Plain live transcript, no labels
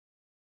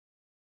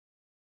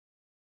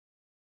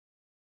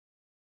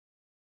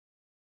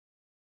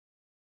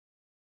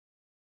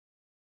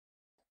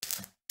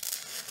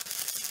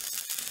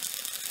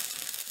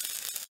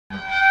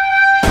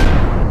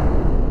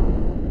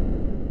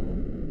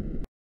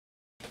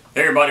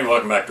Hey everybody,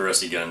 welcome back to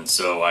Rusty Guns.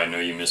 So I know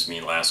you missed me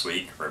last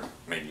week, or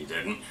maybe you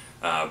didn't,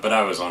 but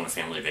I was on a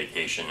family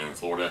vacation in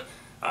Florida.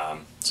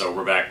 So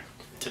we're back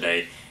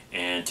today,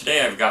 and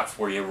today I've got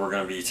for you, we're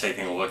going to be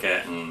taking a look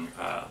at and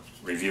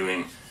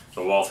reviewing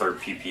the Walther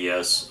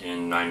PPS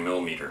in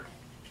 9mm.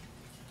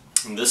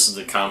 And this is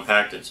the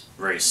compact. It's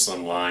very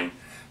slim line,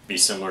 be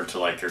similar to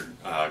like your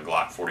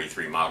Glock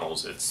 43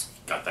 models. It's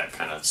got that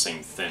kind of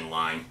same thin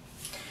line.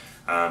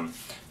 And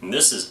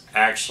this is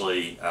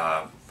actually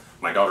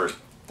my daughter's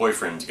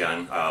boyfriend's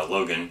gun,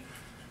 Logan,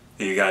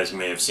 who you guys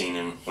may have seen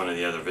in one of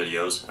the other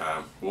videos.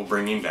 We'll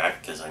bring him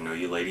back because I know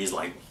you ladies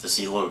like to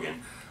see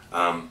Logan.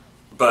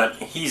 But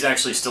he's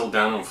actually still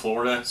down in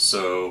Florida,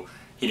 so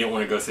he didn't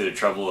want to go through the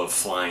trouble of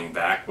flying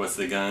back with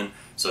the gun,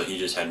 so he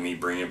just had me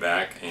bring it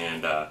back.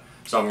 And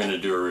so I'm going to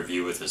do a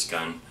review with this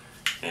gun,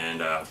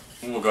 and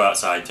we'll go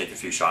outside, take a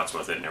few shots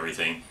with it and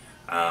everything.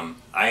 I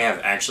have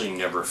actually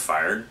never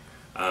fired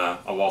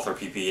a Walther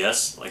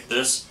PPS like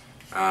this.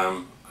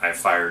 I've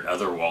fired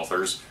other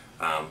Walthers,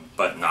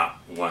 but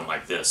not one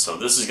like this. So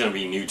this is going to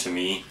be new to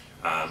me,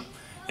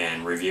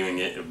 and reviewing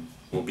it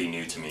will be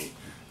new to me.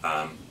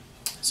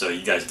 So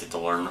you guys get to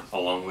learn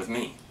along with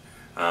me.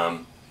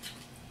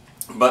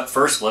 But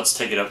first, let's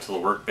take it up to the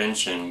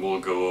workbench and we'll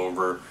go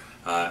over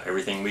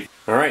everything we...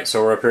 Alright,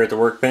 so we're up here at the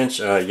workbench.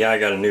 Yeah, I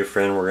got a new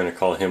friend. We're going to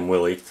call him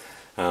Willie.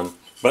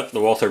 But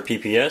the Walther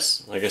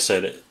PPS, like I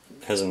said, it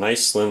has a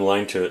nice slim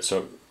line to it,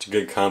 so it's a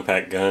good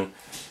compact gun.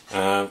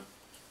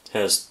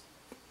 Has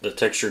the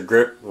textured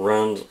grip,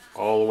 runs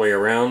all the way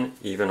around,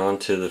 even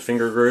onto the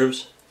finger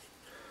grooves.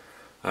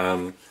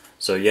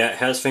 So yeah, it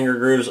has finger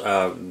grooves.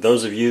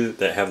 Those of you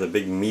that have the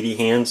big meaty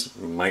hands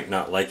might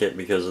not like it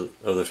because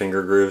of the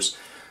finger grooves.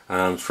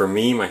 For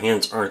me, my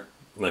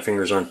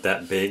fingers aren't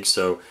that big,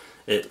 so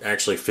it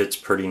actually fits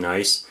pretty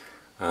nice.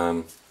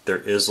 There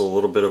is a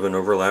little bit of an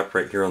overlap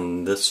right here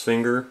on this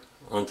finger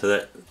onto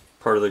that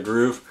part of the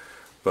groove,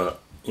 but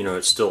you know,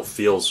 it still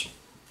feels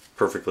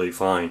perfectly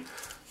fine.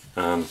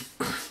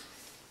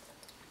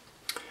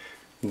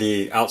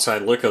 The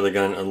outside look of the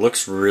gun, it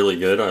looks really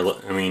good.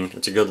 I mean,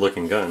 it's a good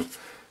looking gun.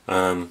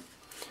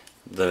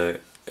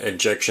 The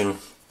ejection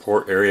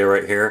port area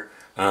right here,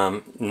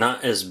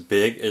 not as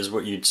big as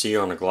what you'd see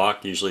on a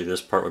Glock. Usually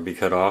this part would be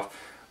cut off,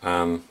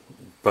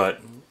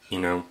 but you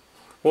know,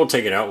 we'll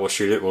take it out, we'll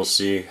shoot it, we'll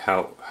see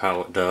how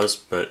it does,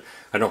 but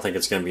I don't think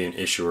it's going to be an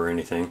issue or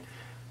anything.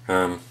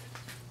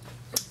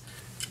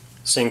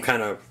 Same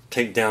kind of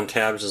takedown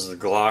tabs as the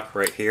Glock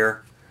right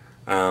here,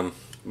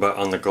 but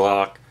on the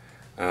Glock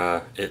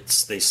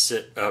they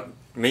sit up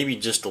maybe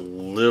just a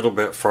little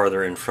bit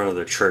farther in front of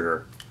the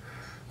trigger,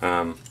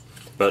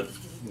 but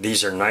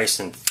these are nice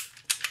and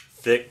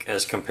thick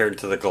as compared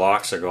to the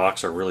Glocks. The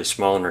Glocks are really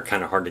small and they're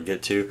kind of hard to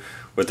get to.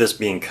 With this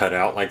being cut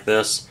out like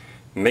this,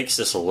 it makes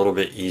this a little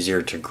bit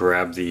easier to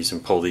grab these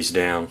and pull these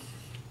down.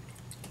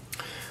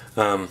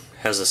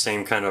 Has the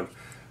same kind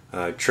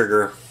of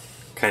trigger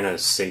kind of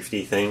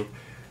safety thing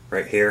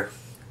right here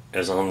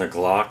as on the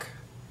Glock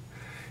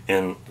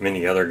and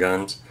many other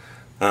guns.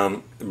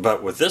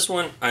 But with this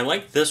one, I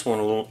like this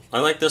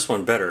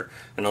one better,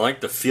 and I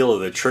like the feel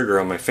of the trigger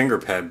on my finger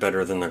pad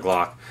better than the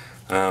Glock.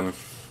 Let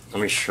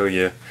me show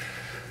you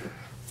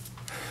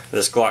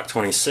this Glock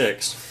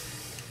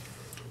 26.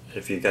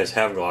 If you guys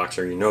have Glocks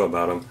or you know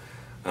about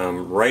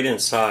them, right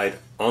inside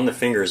on the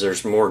fingers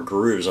there's more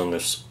grooves on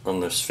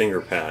this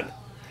finger pad,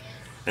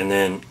 and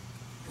then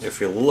if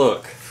you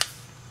look,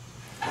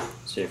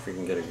 see if we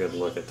can get a good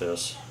look at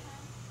this.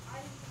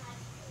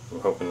 I'm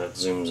hoping that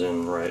zooms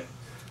in right.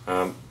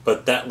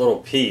 But that little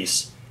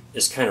piece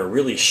is kind of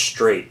really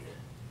straight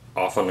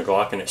off on the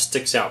Glock, and it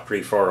sticks out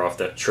pretty far off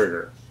that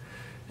trigger,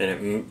 and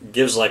it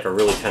gives like a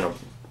really kind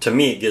of, to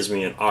me, it gives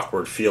me an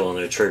awkward feel on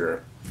the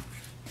trigger.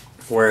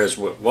 Whereas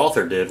what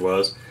Walther did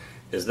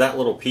is that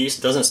little piece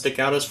doesn't stick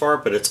out as far,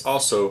 but it's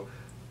also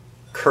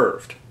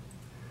curved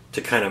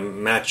to kind of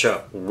match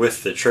up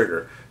with the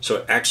trigger, so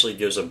it actually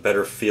gives a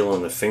better feel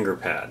on the finger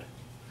pad.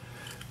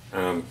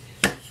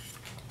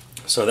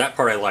 So that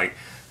part I like.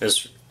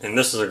 And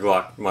this is a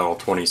Glock Model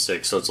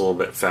 26, so it's a little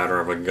bit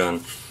fatter of a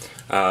gun.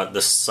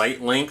 The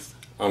sight length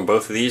on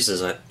both of these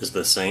is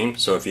the same.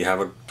 So if you have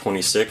a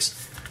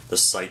 26, the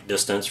sight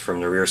distance from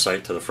the rear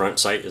sight to the front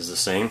sight is the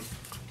same.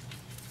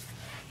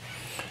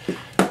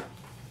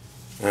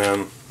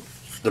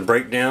 The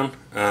breakdown.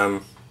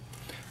 One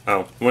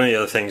of the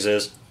other things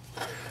is,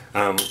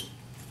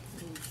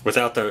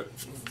 without the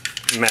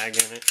mag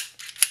in it,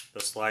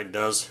 the slide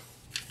does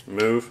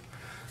move,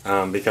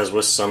 because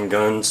with some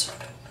guns,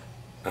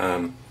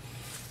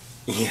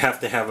 you have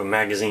to have a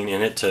magazine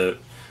in it to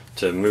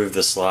move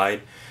the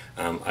slide.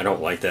 I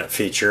don't like that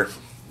feature,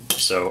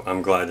 so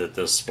I'm glad that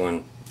this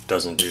one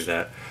doesn't do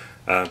that.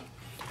 But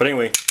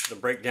anyway, the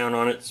breakdown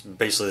on it's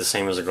basically the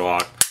same as a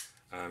Glock.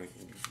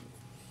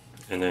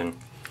 And then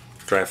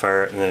dry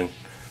fire it and then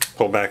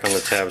pull back on the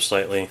tab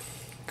slightly,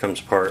 comes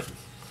apart.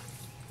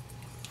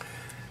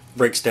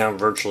 Breaks down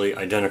virtually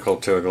identical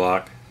to a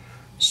Glock.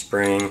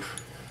 Spring,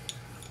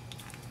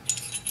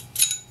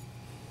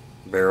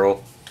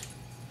 barrel,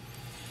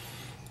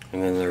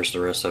 and then there's the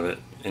rest of it.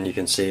 And you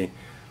can see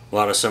a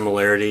lot of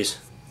similarities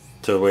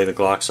to the way the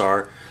Glocks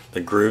are.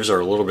 The grooves are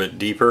a little bit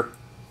deeper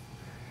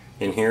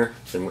in here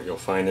than what you'll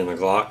find in a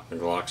Glock. The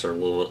Glocks are a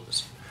little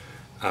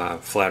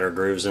flatter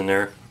grooves in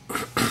there.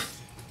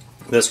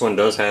 This one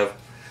does have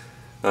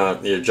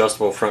the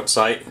adjustable front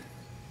sight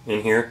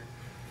in here.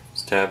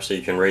 It's tabbed so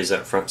you can raise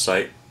that front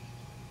sight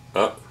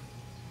up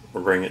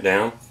or bring it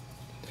down.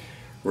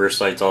 Rear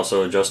sight's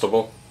also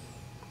adjustable.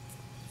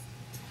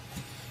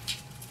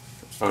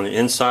 On the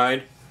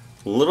inside,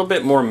 a little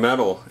bit more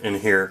metal in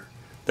here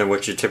than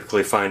what you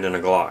typically find in a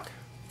Glock.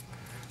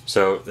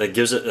 So that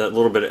gives it a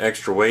little bit of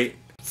extra weight,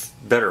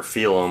 better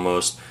feel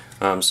almost.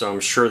 So I'm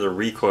sure the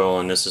recoil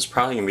on this is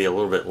probably going to be a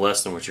little bit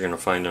less than what you're going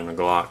to find in a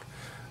Glock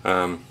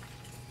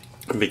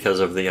because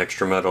of the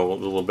extra metal, a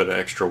little bit of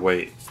extra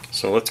weight.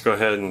 So let's go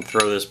ahead and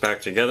throw this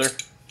back together.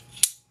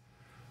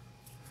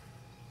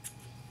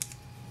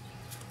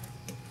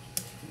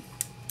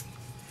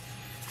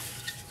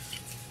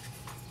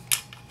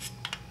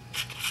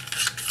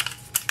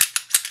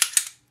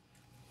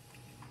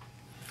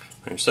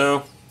 Like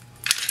so.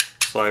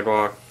 Slide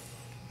walk.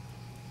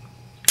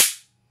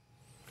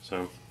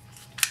 So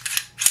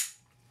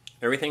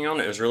everything on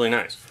it is really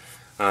nice.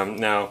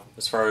 Now,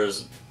 as far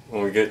as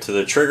when we get to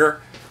the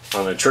trigger,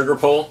 on the trigger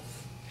pull,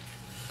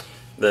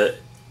 the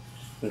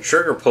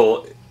trigger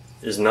pull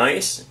is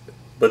nice,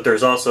 but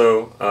there's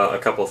also a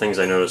couple of things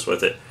I noticed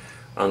with it.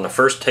 On the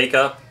first take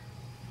up,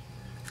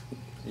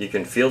 you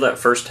can feel that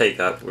first take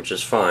up, which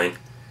is fine,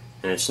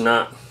 and it's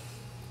not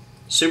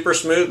super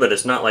smooth, but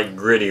it's not like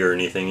gritty or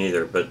anything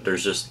either, but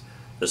there's just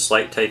a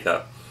slight take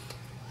up,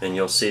 and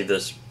you'll see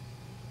this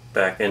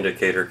back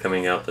indicator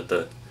coming out that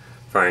the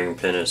firing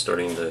pin is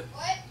starting to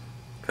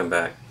come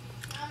back.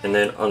 And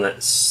then on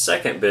that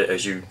second bit,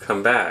 as you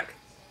come back,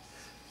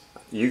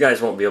 you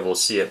guys won't be able to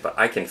see it, but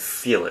I can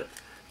feel it,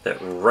 that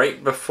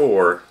right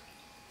before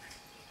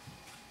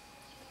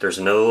there's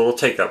another little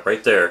take up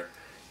right there,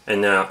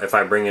 and now if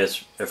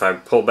I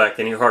pull back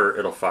any harder,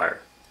 it'll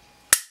fire.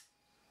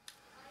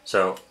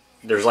 So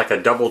there's like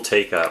a double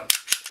take up.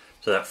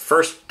 So that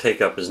first take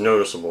up is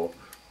noticeable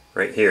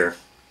right here,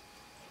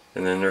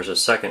 and then there's a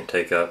second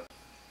take up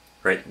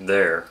right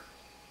there,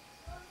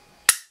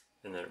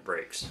 and then it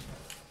breaks.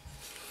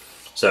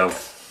 So,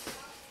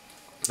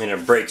 and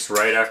it breaks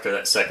right after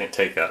that second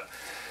take up.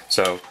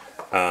 So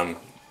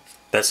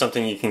that's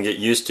something you can get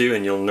used to,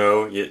 and you'll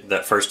know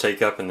that first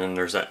take up, and then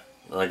there's that,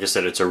 like I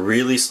said, it's a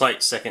really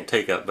slight second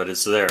take up, but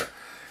it's there,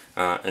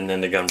 and then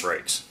the gun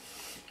breaks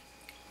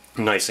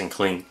nice and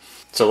clean.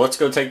 So let's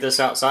go take this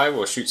outside,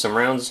 we'll shoot some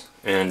rounds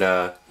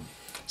and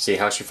see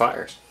how she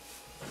fires.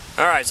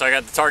 Alright, so I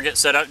got the target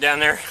set up down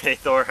there. Hey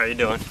Thor, how you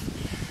doing?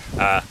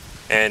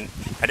 And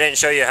I didn't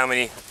show you how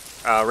many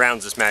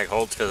rounds this mag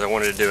holds because I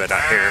wanted to do it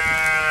out here.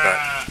 But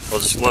we'll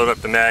just load up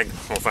the mag,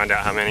 we'll find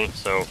out how many.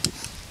 So,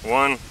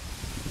 1.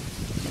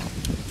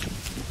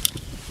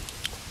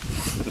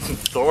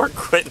 Thor,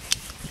 quit.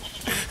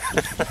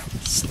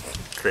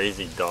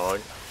 Crazy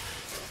dog.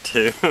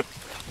 2.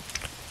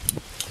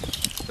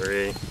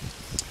 3.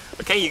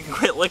 Okay, you can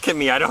quit licking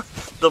me. I don't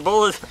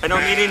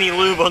need any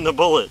lube on the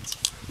bullets.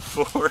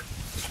 4.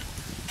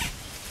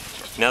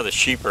 Now the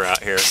sheep are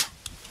out here.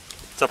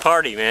 It's a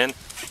party, man.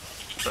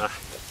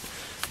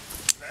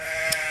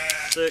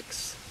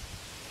 6.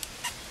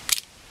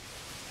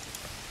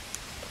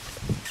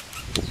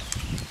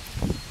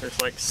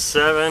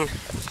 7.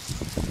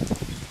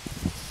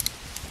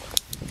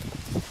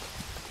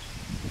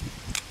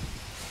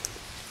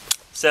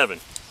 7.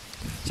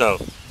 So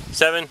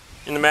 7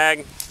 in the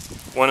mag,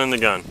 1 in the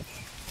gun.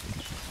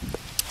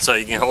 So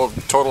you can hold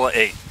a total of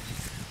 8.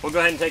 We'll go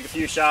ahead and take a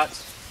few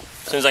shots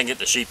as soon as I can get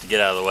the sheep to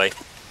get out of the way.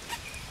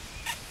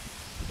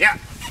 Yeah.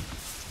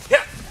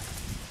 Yeah.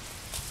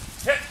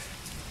 Yeah.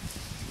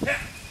 Yeah.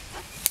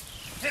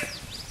 Yeah.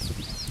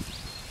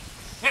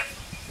 Yeah.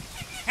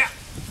 Yeah. Yeah.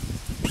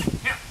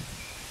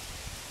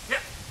 Yeah.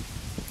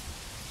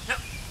 Yeah.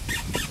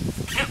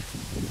 Yeah.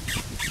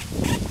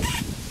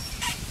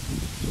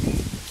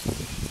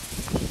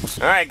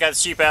 Alright, got the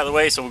sheep out of the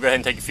way, so we'll go ahead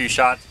and take a few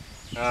shots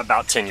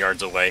about 10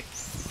 yards away.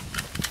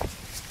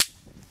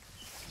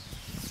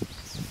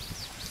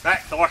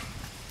 Alright, Thor,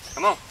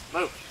 come on,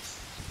 move.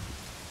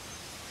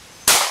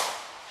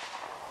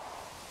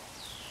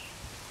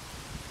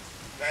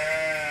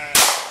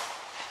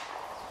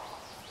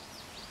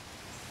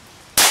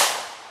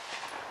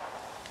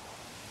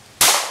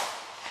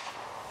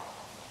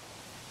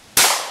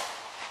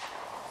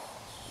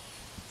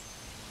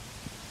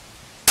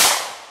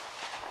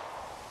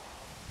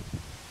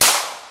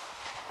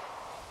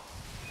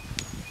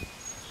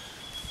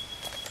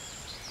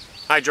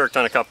 I jerked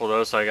on a couple of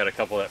those, so I got a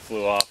couple that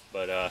flew off,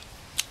 but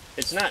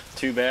it's not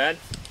too bad.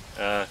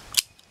 I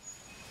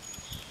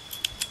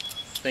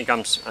think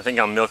I'm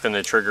milking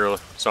the trigger,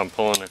 so I'm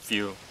pulling a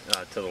few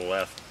to the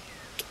left.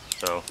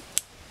 So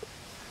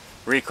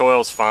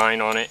recoil's fine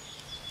on it.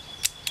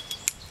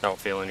 I don't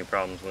feel any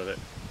problems with it.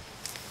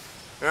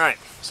 All right,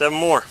 7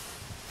 more.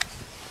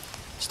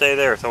 Stay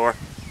there, Thor.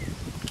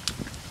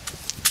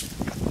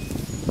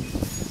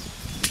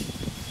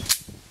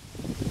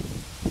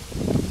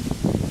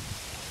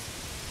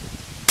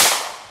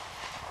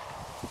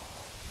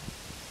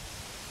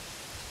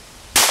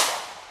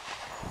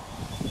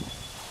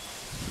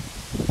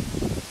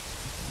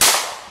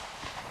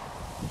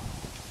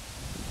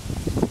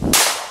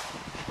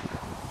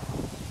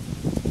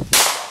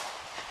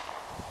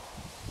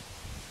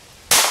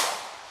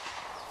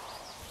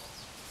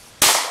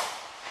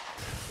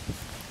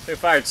 We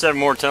fired 7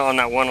 more on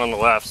that one on the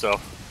left, so.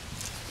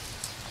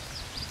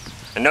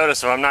 And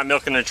notice if I'm not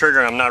milking the trigger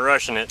and I'm not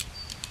rushing it,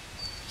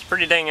 it's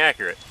pretty dang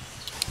accurate.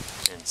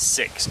 And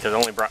 6, because I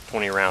only brought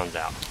 20 rounds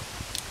out.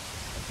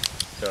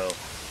 So,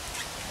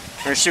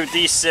 I'm going to shoot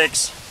these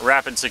 6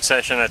 rapid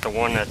succession at the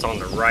one that's on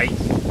the right.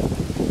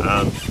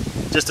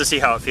 Just to see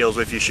how it feels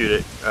if you shoot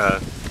it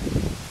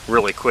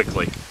really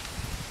quickly.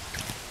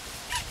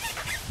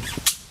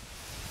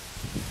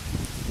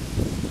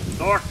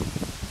 Thor.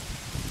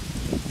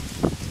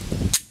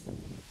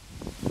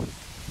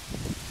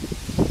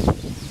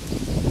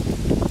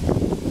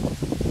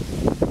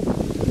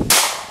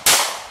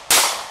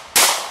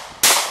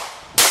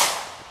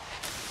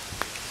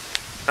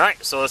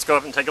 Alright, so let's go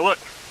up and take a look.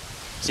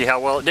 See how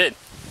well it did.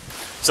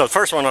 So the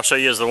first one I'll show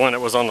you is the one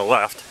that was on the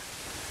left,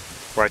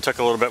 where I took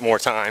a little bit more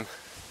time.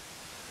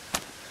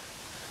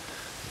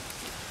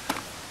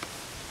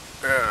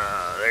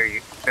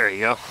 There you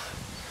go.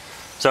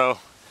 So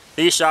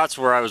these shots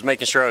where I was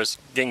making sure I was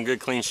getting good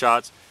clean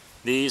shots.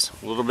 These,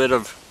 a little bit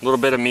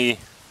of me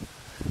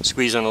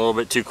squeezing a little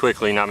bit too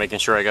quickly, not making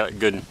sure I got a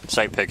good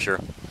sight picture.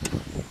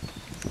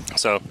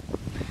 So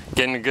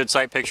getting a good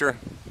sight picture,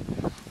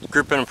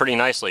 grouping them pretty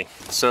nicely.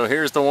 So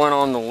here's the one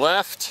on the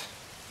left.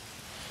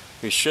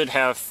 We should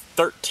have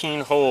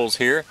 13 holes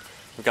here.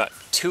 We've got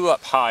 2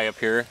 up high up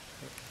here,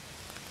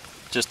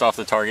 just off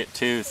the target.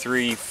 2,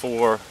 3,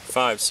 4,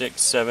 5,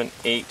 6, 7,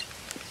 8.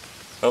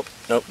 Oh,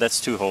 nope,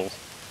 that's 2 holes.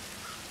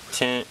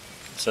 10,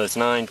 so it's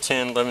 9,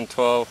 10, 11,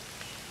 12,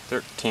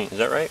 13. Is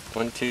that right?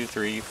 1, 2,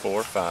 3,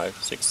 4, 5,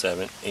 6,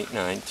 7, 8,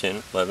 9,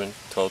 10, 11,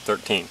 12,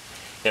 13.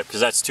 Yep, because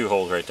that's 2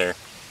 holes right there.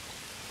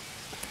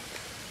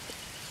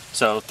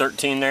 So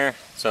 13 there.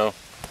 So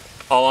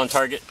all on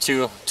target.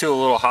 2 a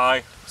little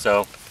high.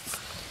 So,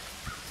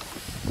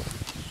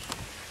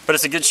 but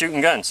it's a good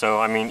shooting gun. So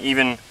I mean,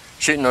 even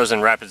shooting those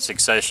in rapid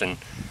succession,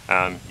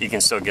 you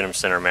can still get them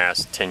center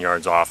mass 10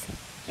 yards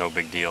off. No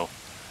big deal.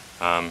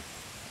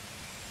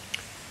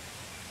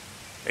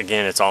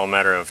 Again, it's all a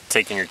matter of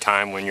taking your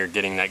time when you're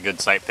getting that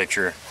good sight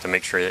picture to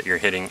make sure that you're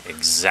hitting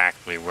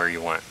exactly where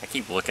you want. I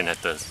keep looking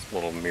at this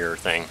little mirror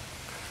thing.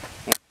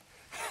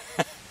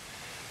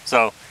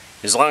 So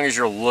as long as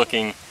you're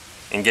looking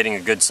and getting a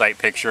good sight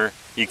picture,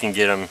 you can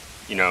get them,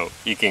 you know,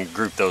 you can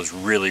group those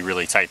really,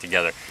 really tight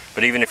together.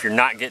 But even if you're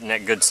not getting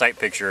that good sight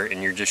picture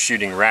and you're just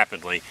shooting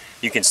rapidly,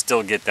 you can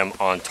still get them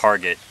on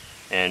target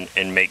and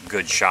make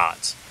good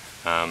shots.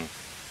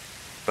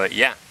 But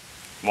yeah,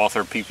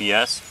 Walther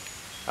PPS,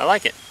 I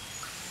like it.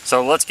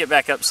 So let's get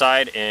back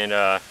upside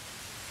and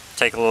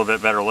take a little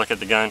bit better look at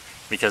the gun,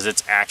 because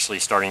it's actually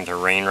starting to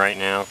rain right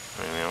now.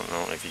 I don't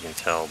know if you can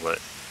tell, but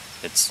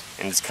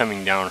it's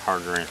coming down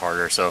harder and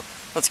harder. So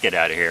let's get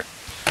out of here.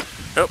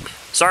 Oh,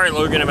 sorry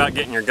Logan about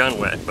getting your gun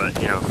wet,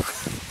 but you know,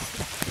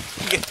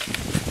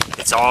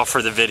 it's all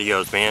for the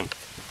videos, man.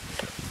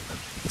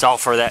 It's all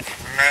for that,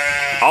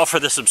 all for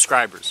the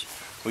subscribers.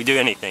 We do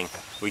anything.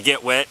 We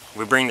get wet,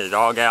 we bring the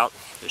dog out,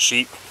 the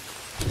sheep.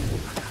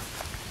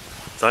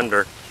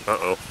 Thunder.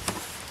 Uh-oh.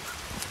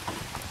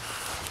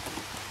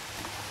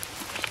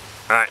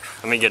 Alright,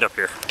 let me get up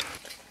here.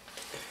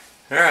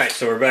 Alright,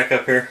 so we're back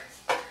up here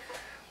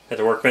at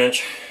the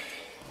workbench.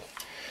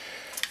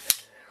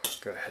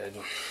 Go ahead.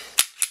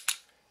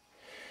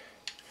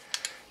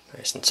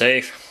 Nice and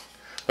safe.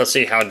 Let's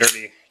see how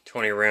dirty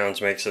 20 rounds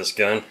makes this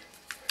gun.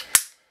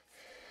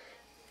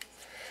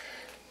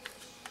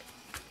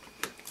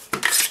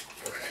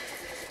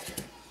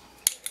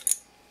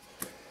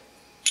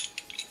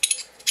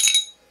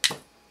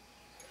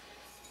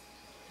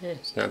 Yeah,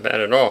 it's not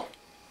bad at all.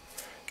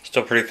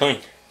 Still pretty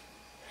clean.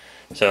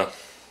 So,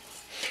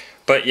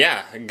 but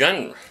yeah,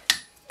 gun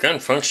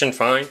functioned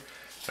fine.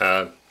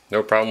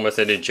 No problem with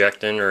it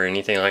ejecting or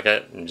anything like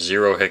that.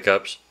 0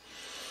 hiccups.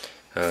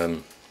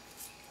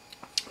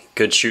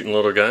 Good shooting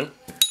little gun.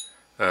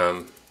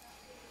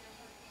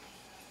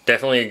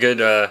 Definitely a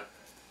good,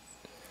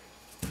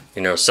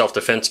 you know,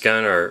 self-defense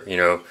gun, or you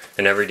know,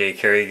 an everyday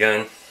carry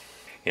gun.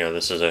 You know,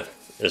 this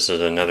is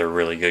another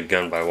really good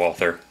gun by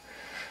Walther.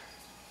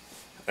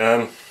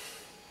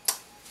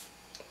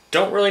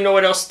 Don't really know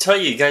what else to tell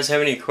you. You guys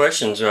have any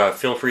questions,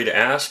 feel free to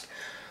ask.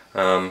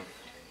 Oh,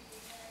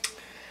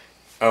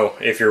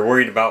 if you're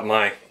worried about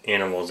my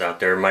animals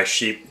out there, my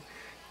sheep,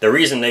 the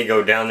reason they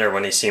go down there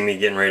when they see me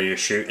getting ready to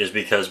shoot is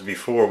because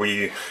before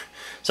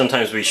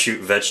sometimes we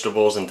shoot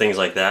vegetables and things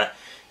like that,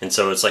 and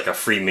so it's like a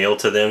free meal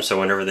to them. So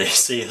whenever they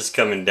see us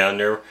coming down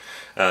there,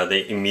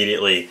 they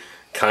immediately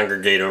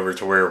congregate over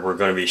to where we're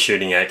going to be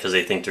shooting at, because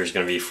they think there's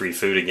going to be free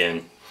food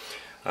again.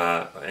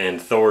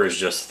 And Thor is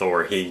just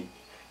Thor. He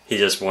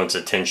just wants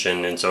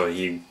attention, and so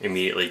he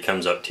immediately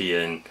comes up to you,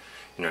 and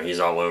you know, he's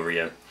all over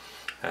you.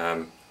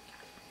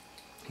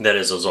 That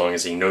is, as long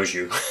as he knows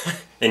you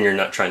and you're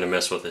not trying to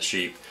mess with the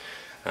sheep.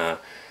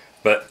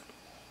 But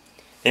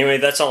anyway,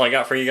 that's all I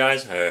got for you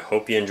guys. I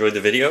hope you enjoyed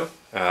the video.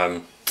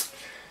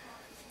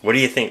 What do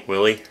you think,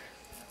 Willie?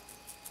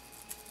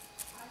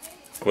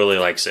 Willie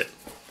likes it.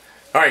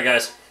 Alright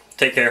guys,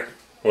 take care.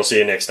 We'll see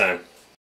you next time.